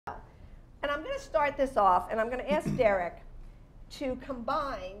And I'm going to start this off, and I'm going to ask Derek to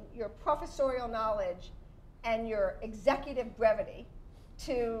combine your professorial knowledge and your executive brevity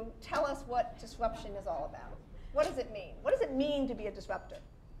to tell us what disruption is all about. What does it mean? What does it mean to be a disruptor?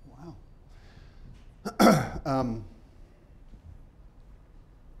 Wow.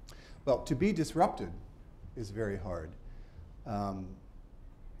 Well, to be disrupted is very hard.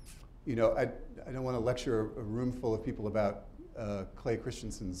 You know, I don't want to lecture a room full of people about Clay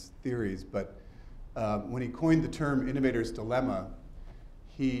Christensen's theories, but when he coined the term innovator's dilemma,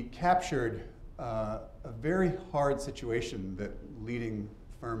 he captured a very hard situation that leading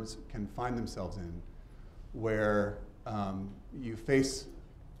firms can find themselves in, where you face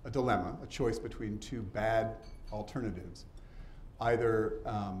a dilemma, a choice between two bad alternatives, either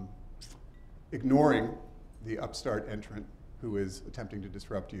ignoring the upstart entrant who is attempting to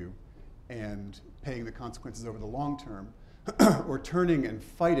disrupt you and paying the consequences over the long term, or turning and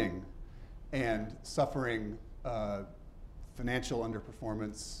fighting and suffering financial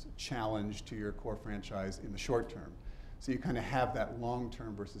underperformance challenge to your core franchise in the short term. So you kind of have that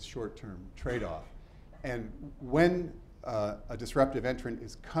long-term versus short-term trade-off. And when a disruptive entrant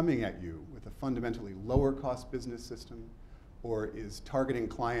is coming at you with a fundamentally lower-cost business system, or is targeting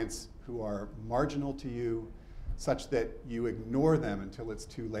clients who are marginal to you, such that you ignore them until it's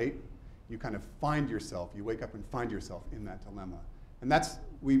too late, you kind of find yourself, you wake up and find yourself in that dilemma. And that's,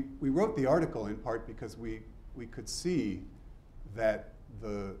 we wrote the article in part because we could see that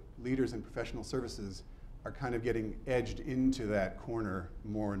the leaders in professional services are kind of getting edged into that corner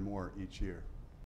more and more each year.